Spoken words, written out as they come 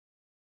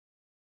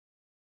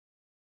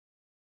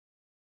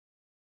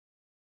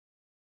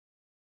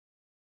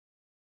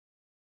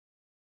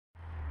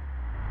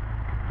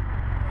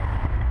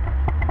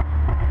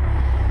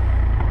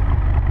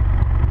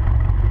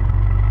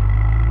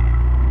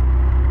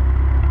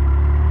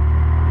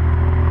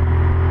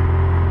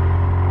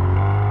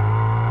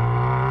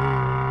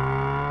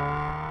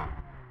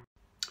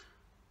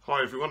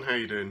Hi everyone, how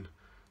you doing?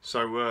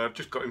 So I've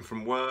just got in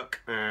from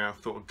work. I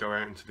thought I'd go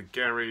out into the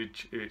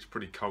garage. It's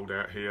pretty cold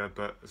out here,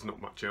 but there's not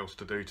much else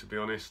to do, to be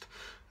honest.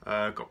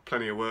 Got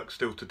plenty of work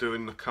still to do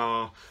in the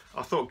car.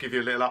 I thought I'd give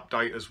you a little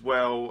update as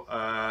well.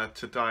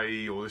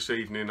 Today or this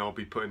evening I'll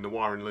be putting the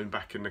wiring loom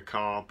back in the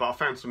car, but I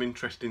found some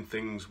interesting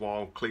things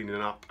while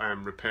cleaning up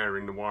and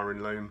repairing the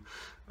wiring loom.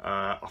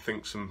 I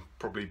think some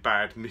probably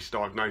bad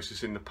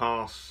misdiagnosis in the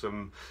past,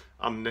 some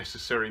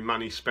unnecessary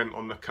money spent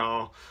on the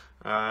car.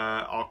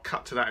 I'll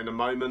cut to that in a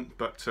moment,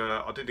 but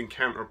I did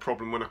encounter a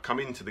problem when I come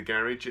into the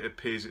garage. It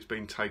appears it's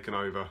been taken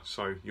over,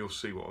 so you'll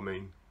see what I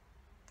mean.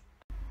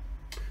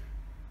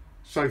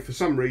 So for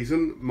some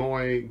reason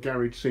my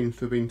garage seems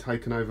to have been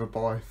taken over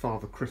by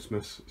Father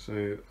Christmas,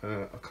 so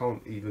I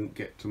can't even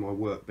get to my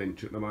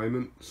workbench at the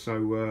moment.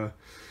 So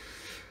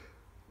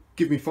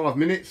give me 5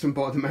 minutes and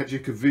by the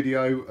magic of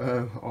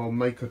video I'll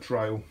make a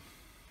trail.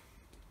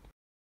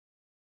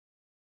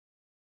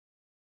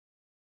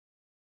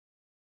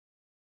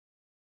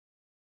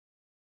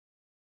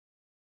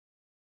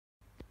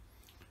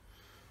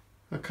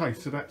 Okay,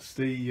 so that's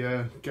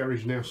the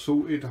garage now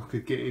sorted. I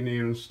could get in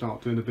here and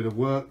start doing a bit of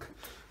work.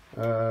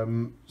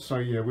 So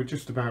yeah, we're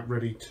just about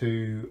ready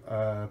to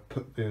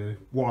put the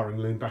wiring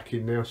loom back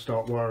in now,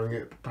 start wiring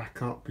it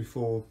back up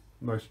before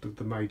most of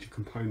the major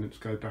components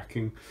go back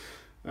in.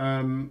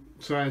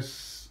 So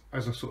as I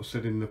sort of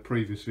said in the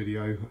previous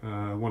video,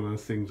 one of the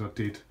things I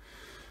did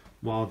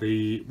while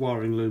the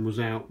wiring loom was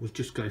out was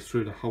just go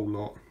through the whole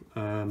lot,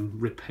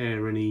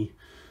 repair any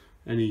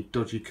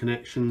dodgy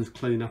connections,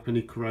 clean up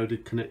any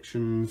corroded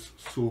connections,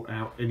 sort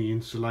out any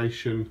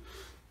insulation,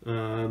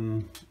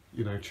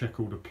 you know, check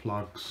all the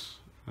plugs,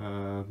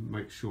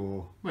 make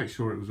sure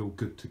it was all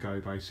good to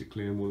go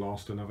basically, and will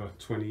last another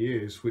 20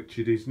 years, which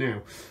it is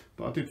now.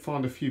 But I did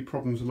find a few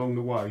problems along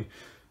the way.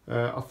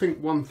 I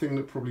think one thing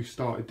that probably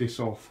started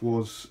this off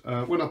was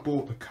when I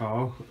bought the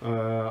car,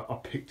 I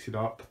picked it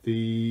up.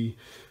 The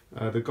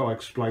guy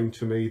explained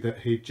to me that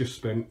he'd just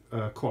spent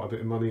quite a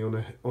bit of money on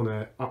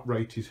a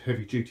uprated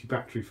heavy-duty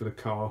battery for the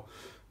car,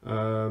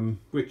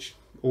 which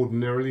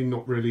ordinarily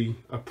not really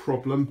a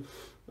problem.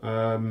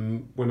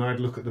 When I had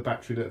a look at the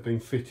battery that had been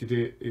fitted,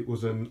 it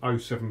was an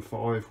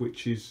 075,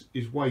 which is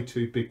way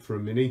too big for a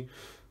Mini.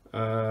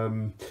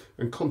 And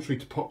contrary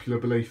to popular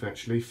belief,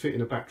 actually,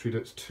 fitting a battery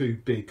that's too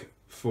big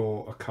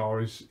for a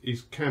car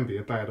can be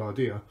a bad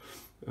idea.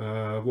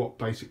 What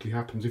basically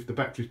happens if the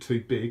battery's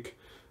too big,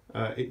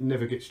 it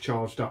never gets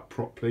charged up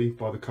properly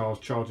by the car's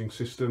charging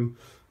system.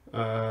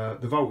 The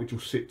voltage will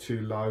sit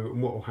too low,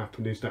 and what will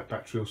happen is that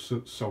battery will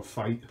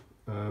sulfate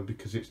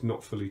because it's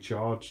not fully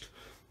charged,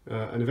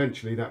 and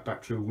eventually that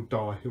battery will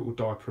die. It will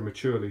die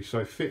prematurely.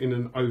 So fitting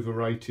an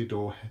overrated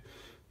or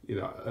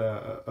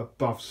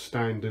above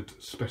standard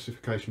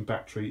specification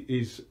battery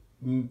is,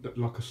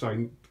 like I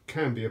say,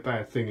 can be a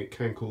bad thing. It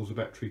can cause a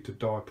battery to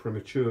die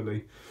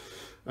prematurely.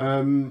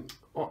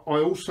 I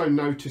also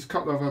noticed a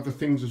couple of other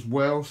things as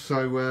well.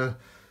 So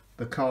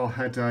the car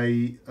had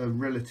a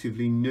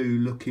relatively new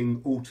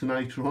looking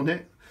alternator on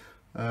it.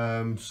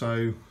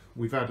 So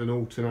we've had an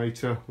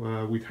alternator,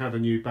 we've had a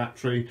new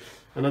battery,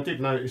 and I did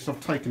notice,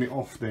 I've taken it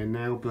off there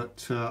now,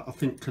 but I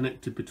think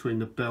connected between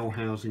the bell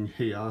housing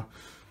here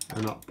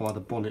and up by the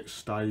bonnet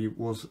stay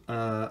was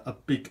a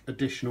big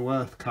additional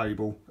earth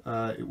cable.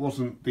 It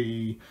wasn't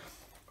the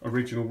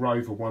original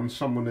Rover one,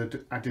 someone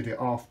had added it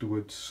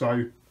afterwards.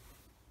 So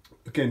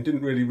again,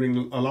 didn't really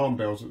ring alarm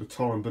bells at the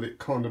time, but it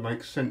kind of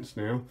makes sense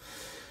now.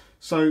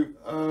 So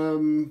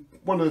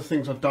one of the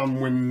things I've done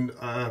when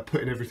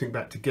putting everything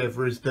back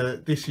together is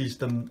that this is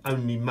the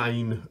only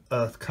main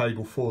earth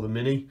cable for the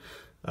Mini,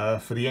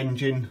 for the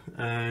engine.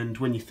 And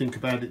when you think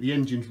about it, the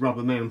engine's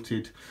rubber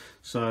mounted,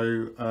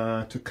 so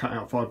to cut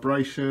out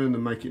vibration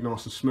and make it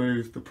nice and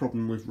smooth. The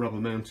problem with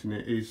rubber mounting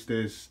it is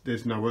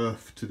there's no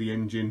earth to the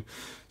engine.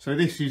 So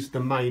this is the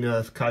main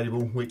earth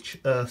cable which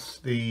earths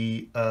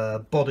the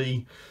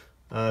body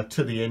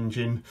to the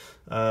engine,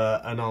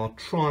 and I'll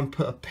try and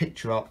put a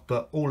picture up,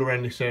 but all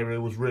around this area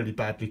was really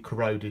badly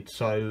corroded,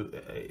 so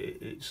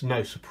it's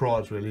no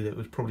surprise really that it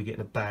was probably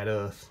getting a bad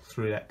earth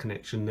through that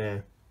connection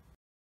there.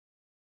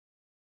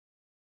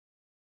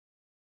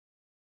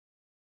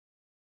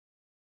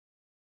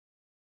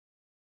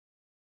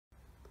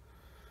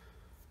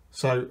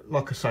 So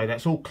like I say,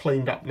 that's all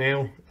cleaned up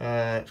now.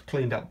 It's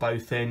cleaned up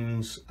both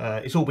ends.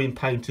 It's all been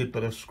painted,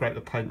 but I've scraped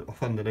the paint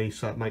off underneath,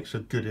 so it makes a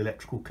good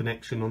electrical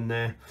connection on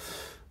there.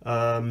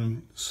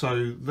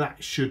 So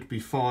that should be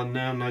fine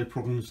now, no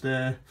problems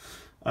there.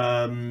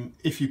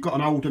 If you've got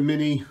an older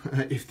Mini,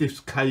 if this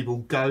cable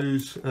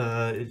goes,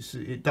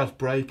 it does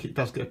break, it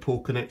does get a poor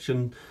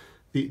connection.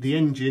 The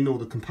engine or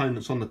the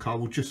components on the car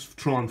will just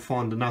try and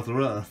find another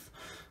earth.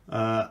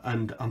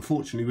 And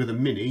unfortunately with a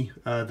Mini,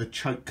 the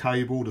choke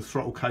cable, the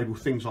throttle cable,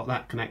 things like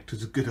that can act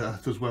as a good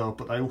earth as well,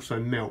 but they also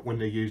melt when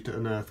they're used at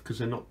an earth because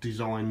they're not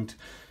designed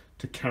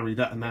to carry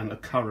that amount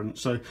of current.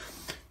 So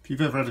if you've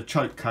ever had a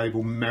choke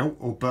cable melt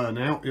or burn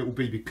out, it will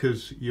be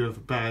because you have a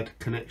bad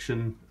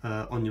connection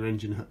on your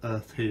engine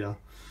earth here.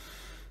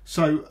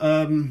 So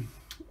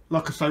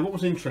like I say, what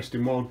was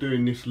interesting while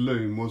doing this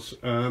loom was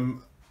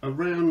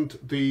around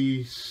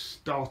the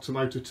starter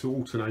motor to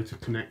alternator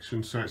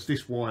connection. So it's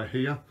this wire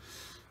here.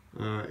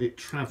 It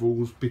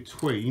travels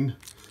between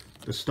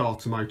the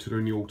starter motor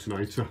and the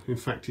alternator. In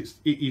fact, it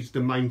is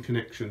the main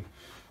connection.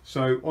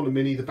 So on a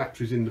Mini, the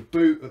battery's in the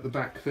boot at the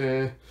back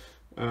there.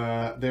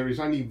 There is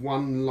only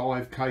one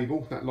live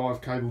cable. That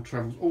live cable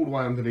travels all the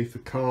way underneath the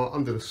car,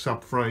 under the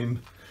subframe,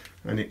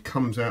 and it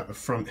comes out the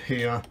front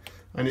here,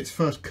 and its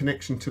first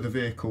connection to the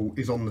vehicle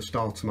is on the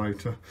starter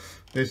motor.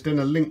 There's then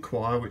a link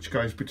wire which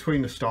goes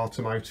between the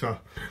starter motor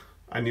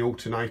and the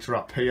alternator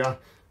up here,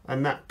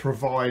 and that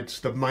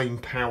provides the main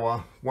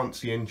power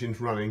once the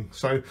engine's running.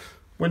 So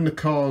when the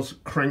car's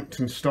cranked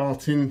and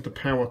starting, the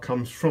power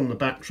comes from the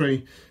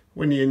battery.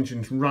 When the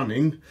engine's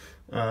running,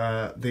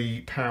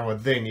 the power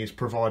then is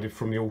provided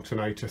from the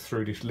alternator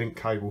through this link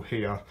cable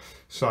here.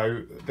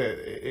 So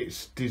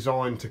it's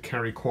designed to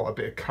carry quite a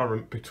bit of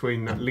current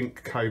between that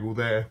link cable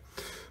there.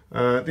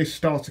 This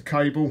starter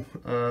cable,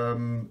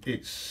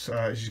 it's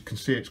as you can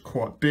see, it's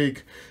quite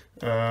big.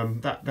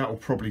 That will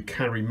probably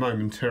carry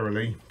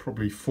momentarily,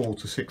 probably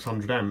 400 to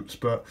 600 amps,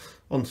 but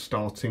on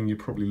starting you're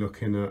probably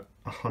looking at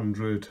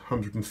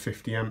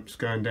 150 amps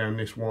going down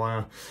this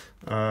wire,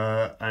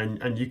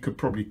 and you could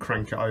probably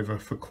crank it over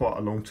for quite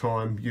a long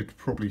time. You'd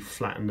probably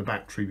flatten the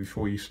battery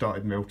before you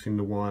started melting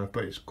the wire,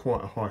 but it's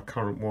quite a high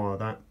current wire,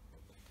 that.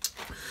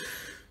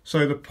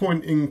 So the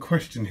point in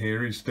question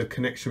here is the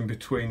connection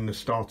between the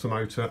starter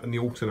motor and the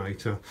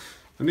alternator,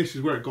 and this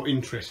is where it got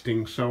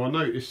interesting. So I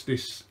noticed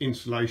this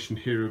insulation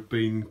here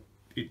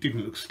it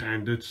didn't look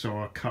standard, so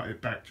I cut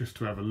it back just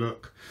to have a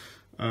look.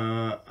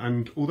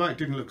 And although it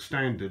didn't look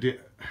standard,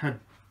 it had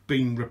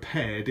been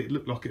repaired. It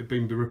looked like it had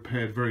been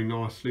repaired very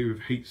nicely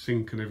with heat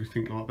sink and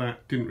everything like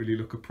that. Didn't really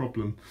look a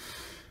problem.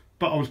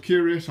 But I was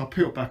curious. I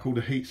peeled back all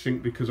the heat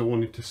sink because I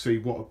wanted to see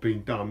what had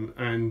been done,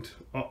 and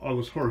I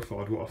was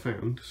horrified what I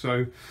found.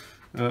 So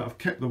I've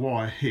kept the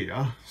wire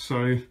here.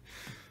 So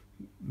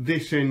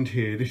this end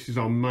here, this is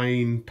our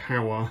main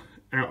power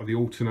out of the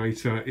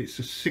alternator. It's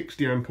a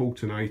 60 amp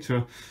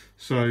alternator.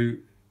 So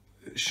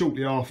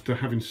shortly after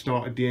having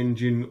started the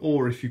engine,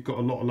 or if you've got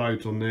a lot of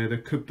loads on there, there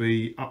could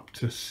be up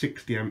to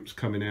 60 amps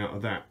coming out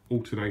of that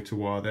alternator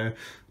wire there.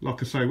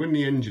 Like I say, when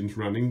the engine's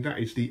running, that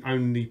is the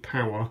only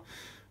power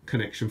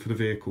connection for the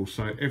vehicle.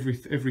 So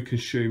every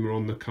consumer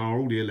on the car,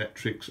 all the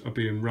electrics are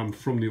being run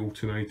from the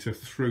alternator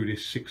through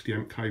this 60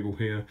 amp cable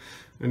here.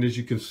 And as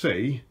you can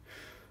see,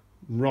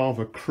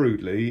 rather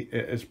crudely,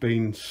 it has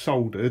been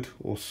soldered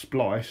or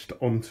spliced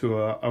onto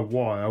a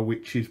wire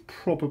which is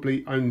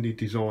probably only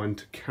designed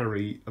to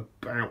carry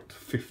about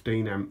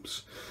 15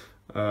 amps,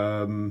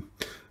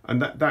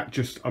 and that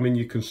just, I mean,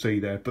 you can see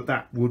there, but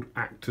that would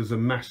act as a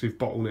massive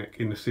bottleneck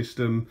in the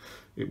system.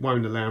 It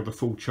won't allow the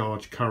full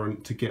charge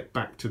current to get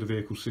back to the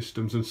vehicle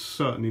systems, and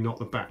certainly not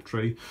the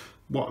battery.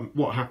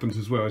 What happens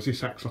as well is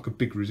this acts like a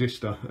big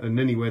resistor, and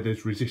anywhere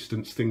there's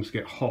resistance, things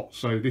get hot.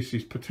 So this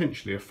is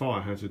potentially a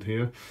fire hazard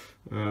here.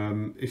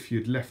 If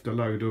you'd left a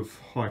load of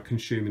high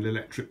consuming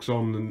electrics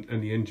on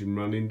and the engine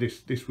running,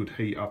 this would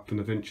heat up and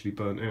eventually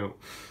burn out.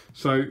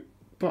 So,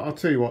 but I'll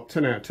tell you what,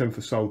 10 out of 10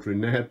 for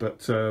soldering there,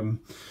 but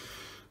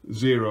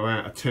 0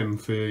 out of 10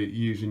 for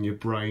using your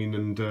brain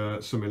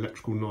and some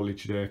electrical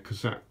knowledge there,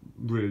 because that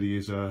really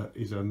is a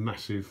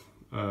massive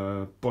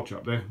bodge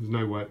up there. There's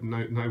no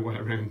way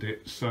around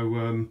it.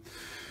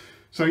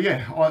 So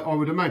yeah, I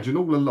would imagine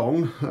all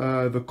along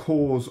the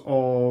cause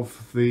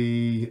of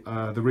the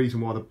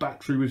reason why the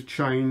battery was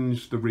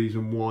changed, the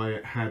reason why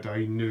it had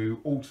a new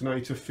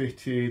alternator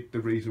fitted, the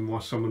reason why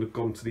someone had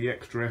gone to the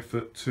extra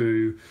effort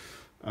to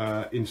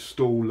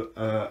install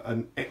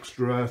an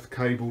extra earth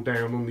cable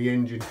down on the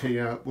engine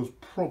here, was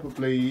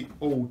probably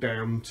all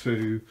down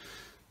to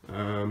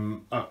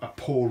a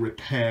poor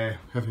repair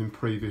having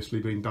previously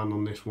been done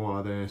on this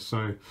wire there.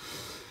 So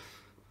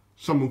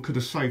someone could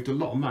have saved a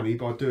lot of money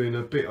by doing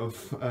a bit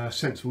of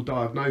sensible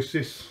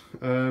diagnosis.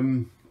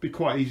 Be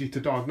quite easy to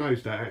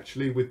diagnose that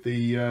actually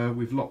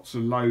with lots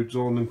of loads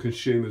on and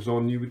consumers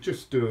on. You would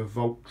just do a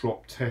volt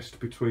drop test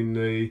between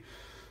the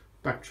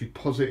battery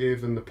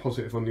positive and the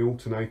positive on the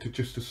alternator,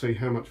 just to see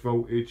how much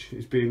voltage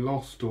is being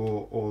lost,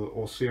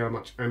 or see how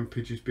much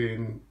ampage is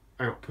being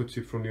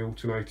outputted from the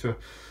alternator,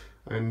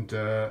 and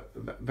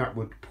that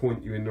would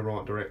point you in the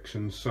right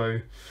direction. So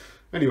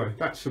anyway,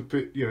 that's a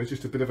bit,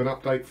 just a bit of an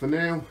update for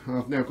now.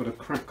 I've now got to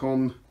crack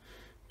on,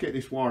 get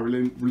this wire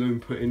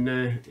loom put in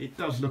there. It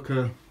does look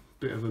a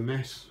bit of a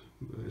mess.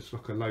 It's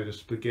like a load of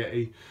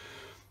spaghetti.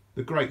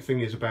 The great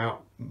thing is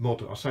about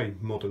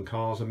modern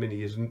cars, a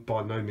Mini isn't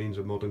by no means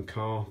a modern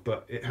car,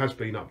 but it has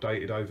been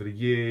updated over the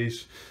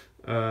years.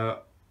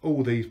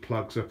 All these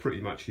plugs are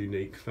pretty much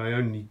unique. They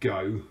only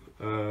go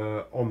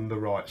on the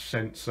right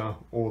sensor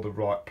or the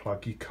right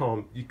plug. You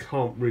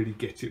can't really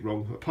get it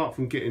wrong. Apart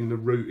from getting the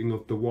routing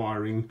of the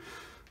wiring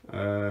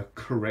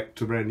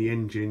correct around the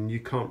engine, you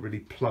can't really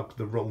plug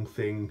the wrong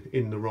thing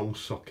in the wrong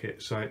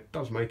socket. So it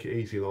does make it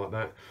easy like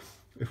that.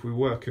 if we're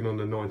working on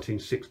the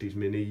 1960s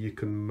Mini, you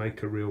can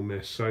make a real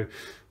mess. So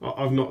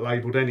I've not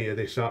labelled any of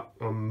this up.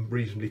 I'm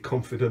reasonably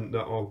confident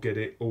that I'll get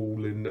it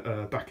all in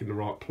back in the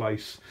right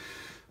place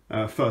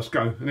first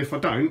go. And if I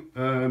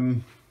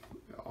don't,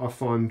 I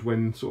find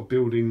when sort of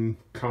building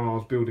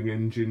cars, building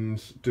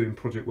engines, doing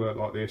project work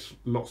like this,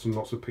 lots and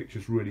lots of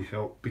pictures really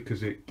help,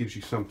 because it gives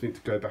you something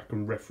to go back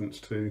and reference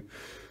to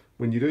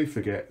when you do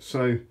forget.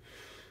 So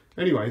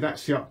anyway,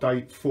 that's the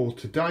update for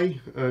today,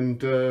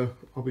 and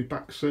I'll be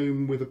back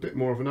soon with a bit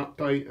more of an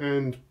update,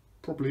 and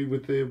probably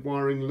with the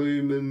wiring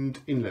loom and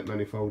inlet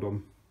manifold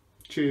on.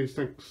 Cheers,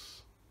 thanks.